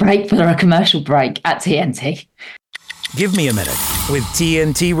not. It's a break for a commercial break at TNT. Give me a minute with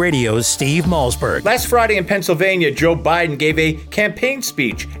TNT Radio's Steve Malzberg. Last Friday in Pennsylvania, Joe Biden gave a campaign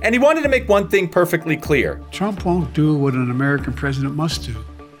speech, and he wanted to make one thing perfectly clear. Trump won't do what an American president must do.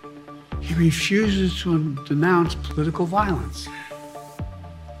 He refuses to denounce political violence.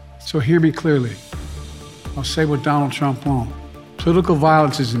 So hear me clearly. I'll say what Donald Trump won't. Political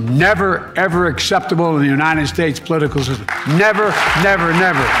violence is never, ever acceptable in the United States political system. Never, never,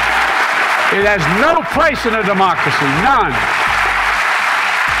 never. It has no place in a democracy, none.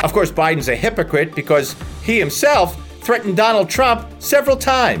 Of course, Biden's a hypocrite because he himself threatened Donald Trump several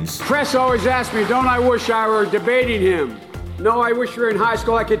times. Press always asks me, don't I wish I were debating him? No, I wish we were in high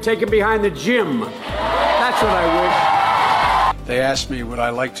school, I could take him behind the gym. That's what I wish. They asked me, would I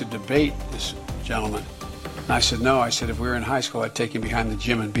like to debate this gentleman? And I said, no. I said, if we were in high school, I'd take him behind the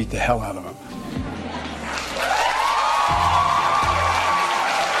gym and beat the hell out of him.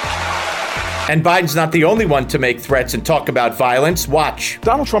 And Biden's not the only one to make threats and talk about violence. Watch.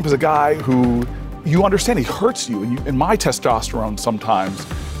 Donald Trump is a guy who, you understand, he hurts you. And my testosterone sometimes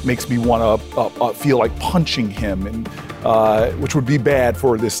makes me want to feel like punching him, and which would be bad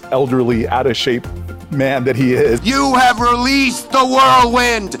for this elderly, out-of-shape man that he is. You have released the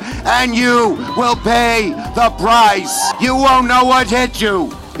whirlwind, and you will pay the price. You won't know what hit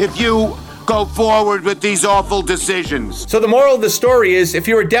you if you go forward with these awful decisions. So the moral of the story is, if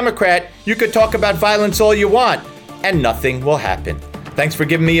you're a Democrat, you could talk about violence all you want, and nothing will happen. Thanks for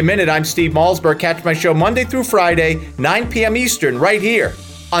giving me a minute. I'm Steve Malzberg. Catch my show Monday through Friday, 9 p.m. Eastern, right here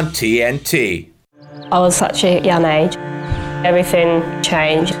on TNT. I was such a young age. Everything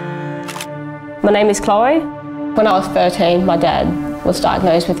changed. My name is Chloe. When I was 13, my dad was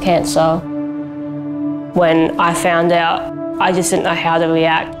diagnosed with cancer. When I found out, I just didn't know how to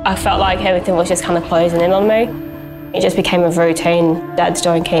react. I felt like everything was just kind of closing in on me. It just became a routine. Dad's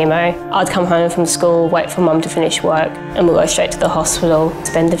doing chemo. I'd come home from school, wait for Mum to finish work, and we'll go straight to the hospital,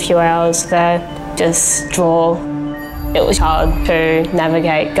 spend a few hours there, just draw. It was hard to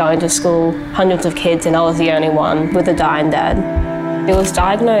navigate going to school, hundreds of kids, and I was the only one with a dying dad. He was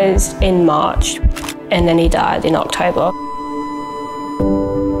diagnosed in March, and then he died in October.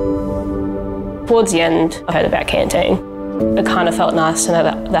 Towards the end, I heard about Canteen. It kind of felt nice to know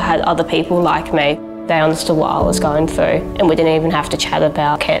that I had other people like me. They understood what I was going through, and we didn't even have to chat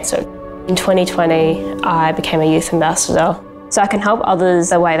about cancer. In 2020, I became a youth ambassador, so I can help others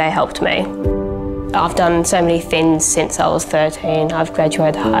the way they helped me. I've done so many things since I was 13. I've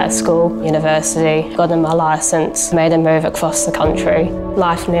graduated high school, university, gotten my licence, made a move across the country.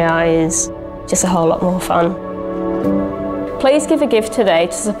 Life now is just a whole lot more fun. Please give a gift today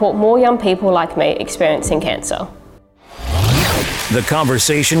to support more young people like me experiencing cancer. The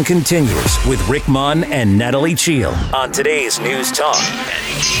conversation continues with Rick Munn and Natalie Cheale on today's News Talk,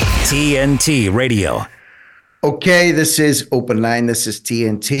 TNT Radio. Okay, this is Open Line. This is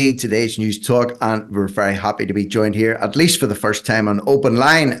TNT, today's News Talk, and we're very happy to be joined here, at least for the first time on Open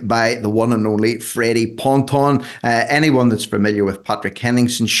Line, by the one and only Freddie Ponton. Anyone that's familiar with Patrick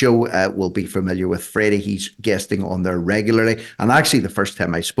Henningson's show will be familiar with Freddie. He's guesting on there regularly. And actually, the first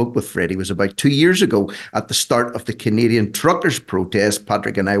time I spoke with Freddie was about 2 years ago at the start of the Canadian truckers' protest.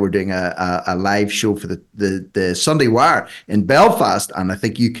 Patrick and I were doing a live show for the Sunday Wire in Belfast, and I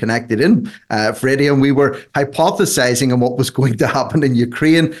think you connected in, Freddie, and we were hypothesizing on what was going to happen in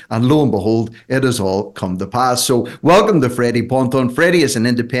Ukraine, and lo and behold, it has all come to pass. So welcome to Freddie Ponton. Freddie is an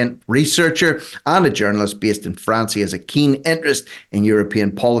independent researcher and a journalist based in France. He has a keen interest in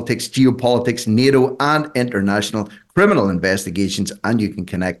European politics, geopolitics, NATO, and international criminal investigations, and you can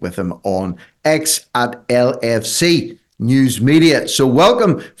connect with him on X at LFC News Media. So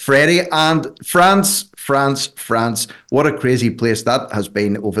welcome, Freddie. And France, what a crazy place that has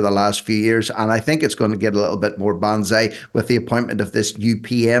been over the last few years. And I think it's going to get a little bit more banzai with the appointment of this new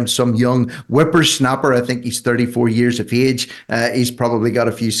PM, some young whippersnapper. I think he's 34 years of age. He's probably got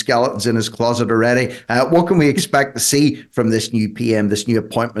a few skeletons in his closet already. What can we expect to see from this new PM, this new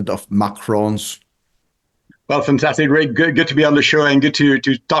appointment of Macron's? Well, fantastic, Rick. Good to be on the show and good to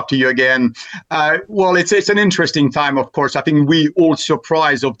talk to you again. Well, it's an interesting time, of course. I think we all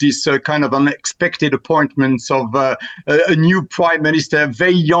surprised of this kind of unexpected appointments of a new prime minister, a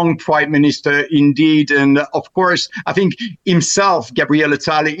very young prime minister indeed. And of course, I think himself, Gabriel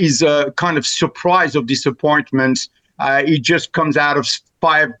Attal, is kind of surprised of this appointment. He just comes out of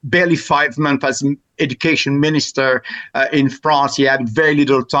barely 5 months as education minister in France. He had very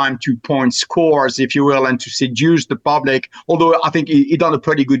little time to point scores, if you will, and to seduce the public, although I think he done a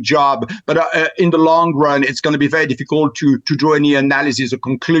pretty good job. But in the long run, it's going to be very difficult to draw any analysis or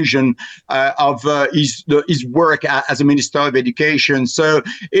conclusion of his work as a minister of education. So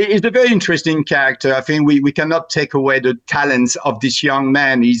he's a very interesting character. I think we cannot take away the talents of this young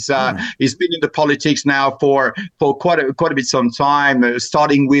man. He's been in the politics now for quite a bit some time,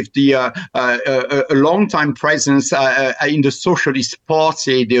 starting with a long-time presence in the Socialist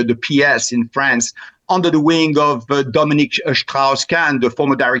Party, the PS in France, under the wing of Dominique Strauss-Kahn, the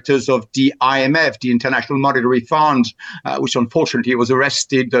former directors of the IMF, the International Monetary Fund, which unfortunately was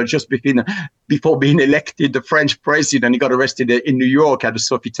arrested just before being elected the French president. He got arrested in New York at the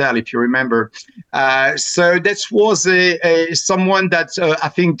Sofitel, if you remember. So that was someone that I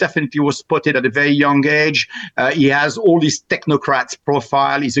think definitely was spotted at a very young age. He has all this technocrat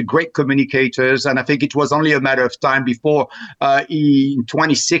profile. He's a great communicator, and I think it was only a matter of time before in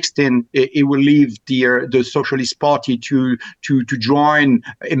 2016 he will leave the Socialist Party to join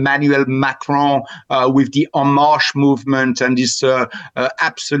Emmanuel Macron with the En Marche movement and this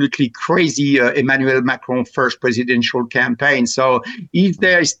absolutely crazy Emmanuel Macron first presidential campaign. So he's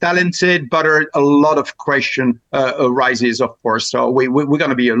there, he's talented, but a lot of question arises, of course. So we're going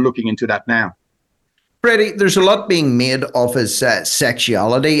to be looking into that now. Freddie, there's a lot being made of his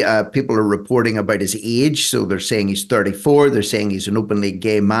sexuality. People are reporting about his age. So they're saying he's 34. They're saying he's an openly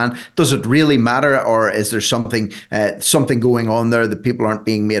gay man. Does it really matter, or is there something going on there that people aren't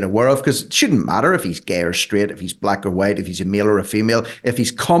being made aware of? Because it shouldn't matter if he's gay or straight, if he's black or white, if he's a male or a female. If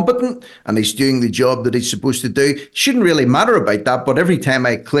he's competent and he's doing the job that he's supposed to do, it shouldn't really matter about that. But every time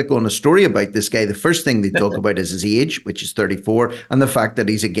I click on a story about this guy, the first thing they talk about is his age, which is 34, and the fact that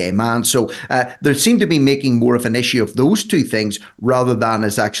he's a gay man. So there seem to be making more of an issue of those two things rather than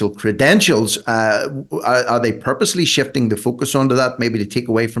his actual credentials. Are they purposely shifting the focus onto that, maybe to take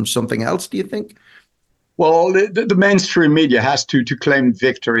away from something else, do you think? Well, the mainstream media has to claim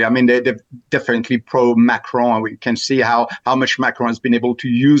victory. I mean, they're definitely pro-Macron. We can see how much Macron has been able to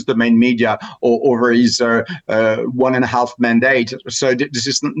use the main media over his 1.5 mandate. So this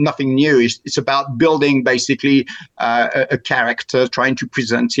is nothing new. It's about building basically a character, trying to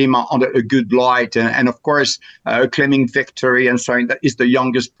present him on a good light, and of course, claiming victory and saying that he's the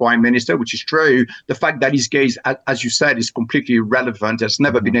youngest prime minister, which is true. The fact that he's gay, as you said, is completely irrelevant. There's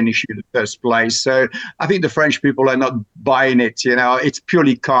never been an issue in the first place. So I think the French people are not buying it. It's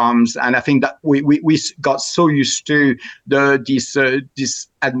purely comms, and I think that we got so used to this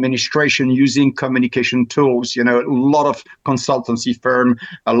administration using communication tools. A lot of consultancy firm,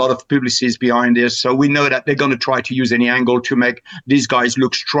 a lot of publicists behind this. So we know that they're going to try to use any angle to make these guys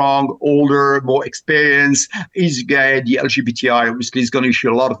look strong, older, more experienced. He's gay. The LGBTI obviously is going to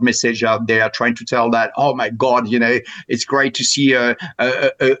issue a lot of message out there, trying to tell that, oh my God, it's great to see an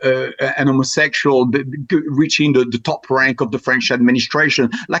homosexual reaching the top rank of the French administration,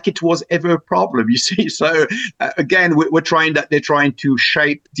 like it was ever a problem. You see. So again, they're trying to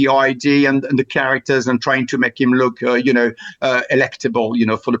shape the idea and the characters and trying to make him look, electable,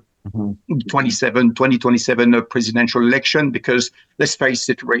 for the 2027 presidential election. Because let's face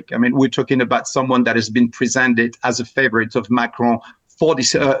it, Rick, I mean, we're talking about someone that has been presented as a favorite of Macron for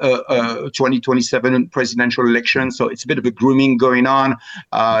this 2027 presidential election. So it's a bit of a grooming going on.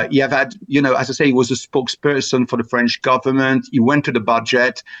 He have had, as I say, he was a spokesperson for the French government. He went to the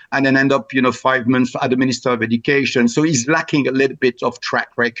budget and then end up, 5 months as the Minister of Education. So he's lacking a little bit of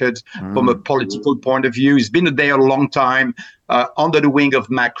track record from a political point of view. He's been there a long time. Under the wing of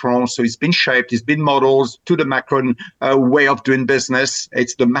Macron. So he's been shaped, he's been modeled to the Macron way of doing business.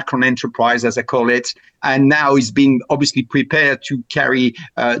 It's the Macron enterprise, as I call it. And now he's been obviously prepared to carry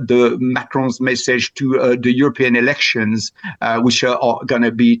the Macron's message to the European elections, which are going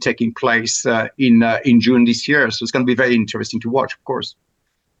to be taking place in June this year. So it's going to be very interesting to watch, of course.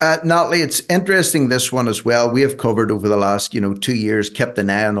 Natalie, it's interesting, this one as well. We have covered over the last, 2 years, kept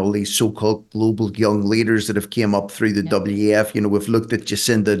an eye on all these so-called global young leaders that have came up through the WEF. We've looked at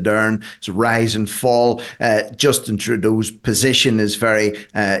Jacinda Ardern's rise and fall. Justin Trudeau's position is very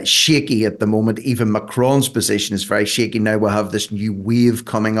shaky at the moment. Even Macron's position is very shaky. Now we'll have this new wave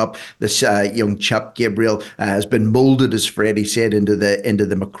coming up. This young chap, Gabriel, has been molded, as Freddie said, into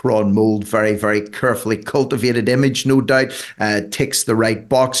the Macron mold. Very, very carefully cultivated image, no doubt. Ticks the right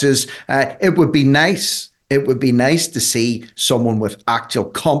box. It would be nice. It would be nice to see someone with actual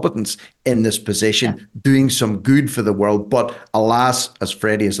competence in this position doing some good for the world. But alas, as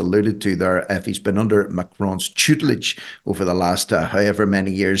Freddie has alluded to there, if he's been under Macron's tutelage over the last however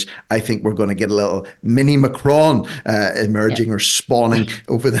many years, I think we're going to get a little mini Macron emerging or spawning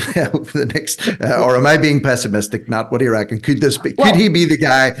over the next. Or am I being pessimistic, Nat? What do you reckon? Could he be the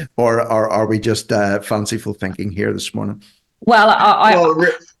guy, or are we just fanciful thinking here this morning? Well, I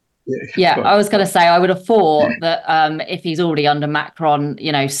was going to say, I would have thought that if he's already under Macron,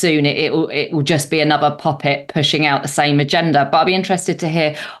 soon it will just be another puppet pushing out the same agenda. But I'll be interested to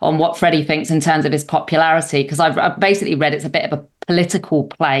hear on what Freddie thinks in terms of his popularity, because I've basically read it's a bit of a political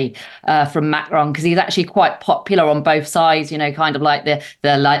play from Macron, because he's actually quite popular on both sides, kind of like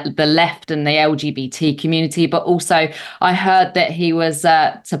the left and the LGBT community. But also I heard that he was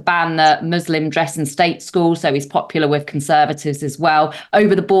to ban the Muslim dress in state schools, so he's popular with conservatives as well.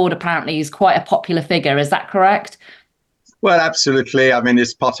 Over the board, apparently he's quite a popular figure. Is that correct? Well, absolutely. I mean, it's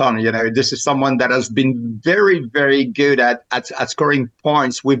spot on. This is someone that has been very, very good at scoring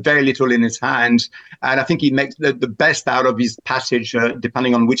points with very little in his hands. And I think he makes the best out of his passage,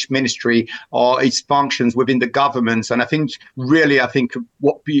 depending on which ministry or his functions within the government. And I think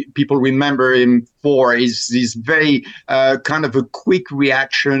what people remember him for is this very kind of a quick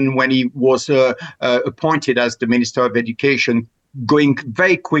reaction when he was appointed as the Minister of Education, going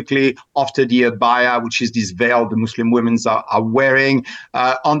very quickly after the abaya, which is this veil the Muslim women are wearing,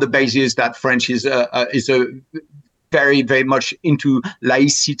 on the basis that French is a very, very much into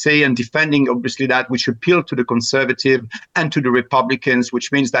laicity and defending, obviously, that which appealed to the conservative and to the Republicans,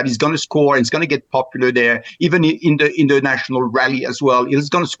 which means that he's going to score and he's going to get popular there, even in the national rally as well. He's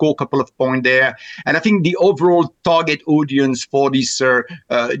going to score a couple of points there. And I think the overall target audience for this,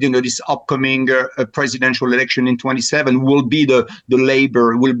 this upcoming presidential election in 2027 will be the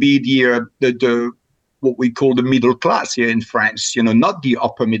Labour, will be the what we call the middle class here in France, not the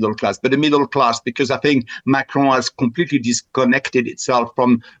upper middle class, but the middle class, because I think Macron has completely disconnected itself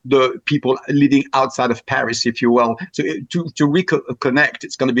from the people living outside of Paris, if you will. So to reconnect,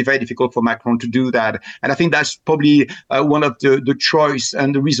 it's going to be very difficult for Macron to do that. And I think that's probably one of the choice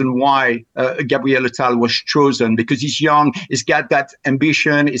and the reason why Gabriel Attal was chosen, because he's young, he's got that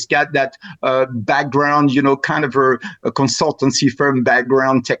ambition, he's got that background, kind of a consultancy firm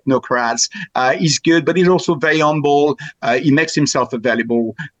background, technocrats. He's good, but he's also very humble. He makes himself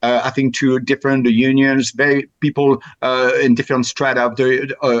available, I think, to different unions, very people in different strata of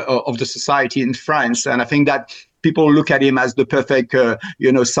the society in France. And I think that people look at him as the perfect,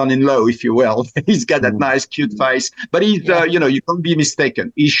 son-in-law, if you will. He's got that nice, cute face, but he's, you can't be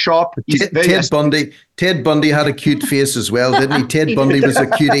mistaken. He's sharp. He's Ted Bundy had a cute face as well, didn't he? Ted Bundy was a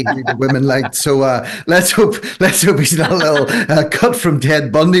cutie who the women liked. So let's hope he's not a little cut from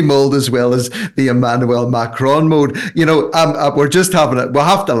Ted Bundy mold as well as the Emmanuel Macron mode. We're just we'll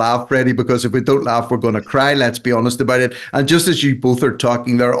have to laugh, Freddie, because if we don't laugh, we're going to cry. Let's be honest about it. And just as you both are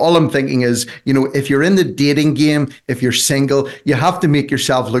talking there, all I'm thinking is, if you're in the dating game, if you're single, you have to make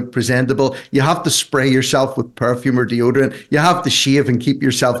yourself look presentable. You have to spray yourself with perfume or deodorant. You have to shave and keep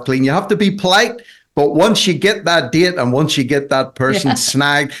yourself clean. You have to be polite. But once you get that date and once you get that person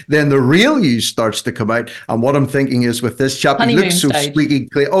snagged, then the real you starts to come out. And what I'm thinking is with this chap, he looks so squeaky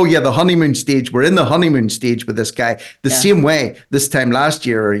clean. Oh, yeah, the honeymoon stage. We're in the honeymoon stage with this guy. The same way this time last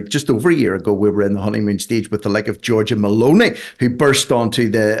year, or just over a year ago, we were in the honeymoon stage with the like of Georgia Maloney, who burst onto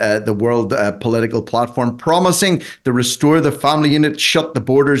the world political platform, promising to restore the family unit, shut the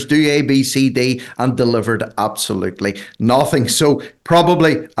borders, do A, B, C, D, and delivered absolutely nothing. So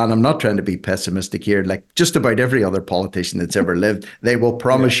probably, and I'm not trying to be pessimistic here, like just about every other politician that's ever lived, they will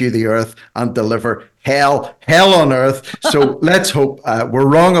promise you the earth and deliver hell on earth. So let's hope we're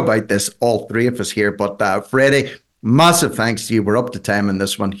wrong about this, all three of us here. But Freddie, massive thanks to you. We're up to time on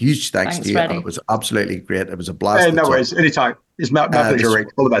this one. Huge thanks to you. Freddie. It was absolutely great. It was a blast. Hey, no worries. Anytime. It's my pleasure, Rick.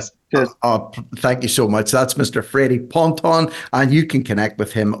 All the best. Cheers. Thank you so much. That's Mr. Freddie Ponton, and you can connect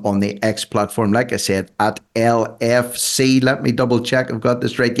with him on the X platform, like I said, at LFC. Let me double check I've got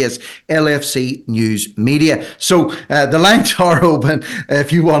this right. Yes, LFC News Media. So the lines are open.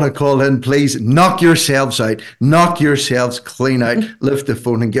 If you want to call in, please knock yourselves out, knock yourselves clean out, lift the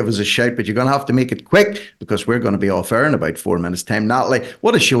phone and give us a shout. But you're going to have to make it quick because we're going to be off air in about 4 minutes' time. Natalie,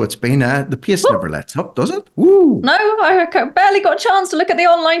 what a show it's been. The pace never lets up, does it? Woo. No, I barely got a chance to look at the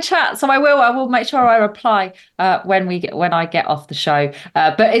online chat, so I will make sure I reply when I get off the show.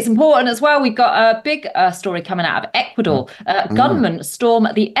 But it's important as well. We've got a big story coming out of Ecuador. Gunmen storm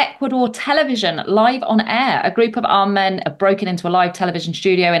the Ecuador television live on air. A group of armed men have broken into a live television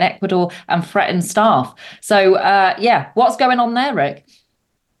studio in Ecuador and threatened staff. So what's going on there, Rick?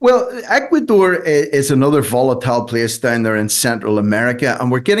 Well, Ecuador is another volatile place down there in Central America,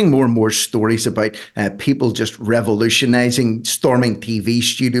 and we're getting more and more stories about people just revolutionizing, storming TV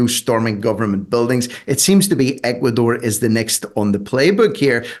studios, storming government buildings. It seems to be Ecuador is the next on the playbook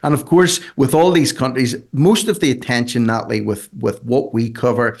here. And of course, with all these countries, most of the attention, Natalie, with what we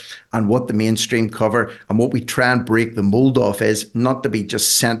cover and what the mainstream cover and what we try and break the mold off is not to be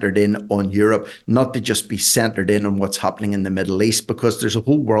just centered in on Europe, not to just be centered in on what's happening in the Middle East, because there's a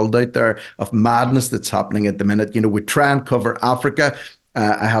whole world out there of madness that's happening at the minute. We try and cover Africa.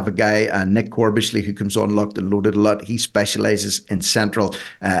 I have a guy, Nick Corbishley, who comes on Locked and Loaded a lot. He specializes in Central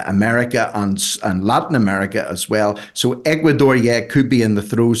America and Latin America as well. So Ecuador, could be in the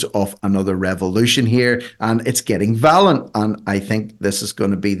throes of another revolution here, and it's getting violent. And I think this is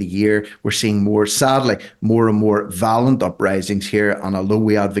going to be the year we're seeing sadly, more and more violent uprisings here. And although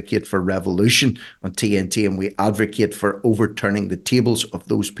we advocate for revolution on TNT and we advocate for overturning the tables of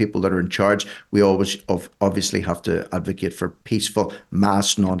those people that are in charge, we always obviously have to advocate for peaceful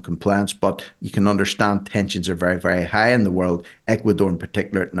mass non-compliance. But you can understand tensions are very, very high in the world. Ecuador in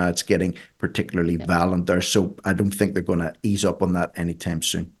particular, now it's getting particularly violent there. So I don't think they're going to ease up on that anytime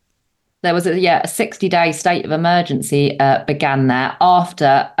soon. There was a 60-day state of emergency began there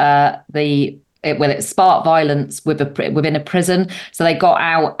after it sparked violence within a prison. So they got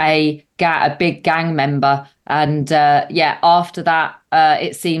out a big gang member. And after that,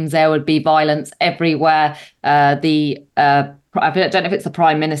 it seems there would be violence everywhere. I don't know if it's the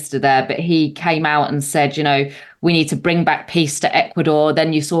Prime Minister there, but he came out and said, we need to bring back peace to Ecuador.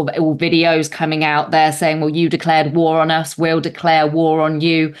 Then you saw all videos coming out there saying, well, you declared war on us, we'll declare war on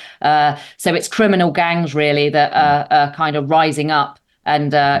you. So it's criminal gangs really that are kind of rising up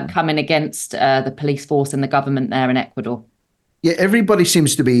and coming against the police force and the government there in Ecuador. Yeah, everybody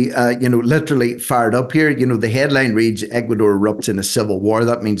seems to be, literally fired up here. The headline reads, Ecuador erupts in a civil war.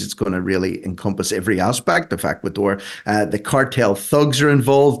 That means it's going to really encompass every aspect of Ecuador. The cartel thugs are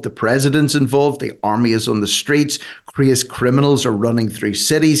involved. The president's involved. The army is on the streets. Crazed criminals are running through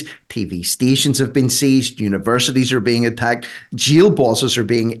cities. TV stations have been seized. Universities are being attacked. Jail bosses are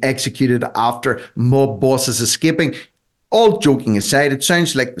being executed after mob bosses escaping. All joking aside, it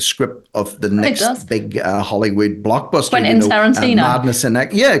sounds like the script of the next big Hollywood blockbuster. Quentin Tarantino. Madness and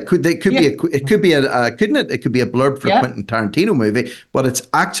it could be a blurb for a Quentin Tarantino movie, but it's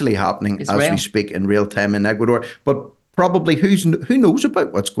actually happening as we speak in real time in Ecuador. But probably who knows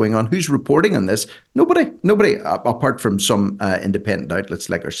about what's going on? Who's reporting on this? Nobody, apart from some independent outlets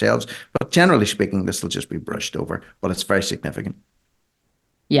like ourselves. But generally speaking, this will just be brushed over. But it's very significant.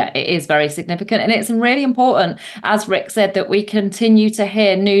 Yeah, it is very significant. And it's really important, as Rick said, that we continue to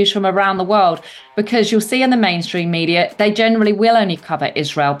hear news from around the world, because you'll see in the mainstream media, they generally will only cover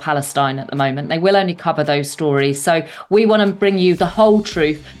Israel, Palestine at the moment. They will only cover those stories. So we want to bring you the whole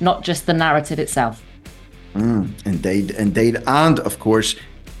truth, not just the narrative itself. Indeed. And of course,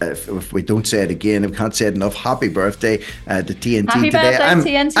 if we don't say it again, we can't say it enough. Happy birthday to TNT Happy today.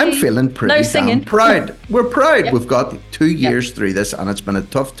 birthday, TNT. I'm feeling pretty damn proud. We're proud. Yep. We've got 2 years through this, and it's been a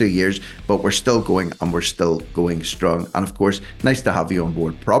tough 2 years, but we're still going, and we're still going strong. And of course, nice to have you on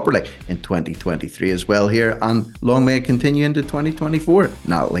board properly in 2023 as well here, and long may it continue into 2024.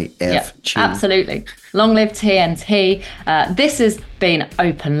 Natalie F. Cheale. Absolutely. Long live TNT. This has been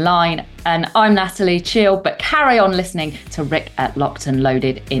Open Line, and I'm Natalie Cheale, but carry on listening to Rick at Locked and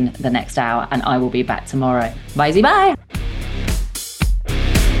Loaded in the next hour, and I will be back tomorrow. Bye.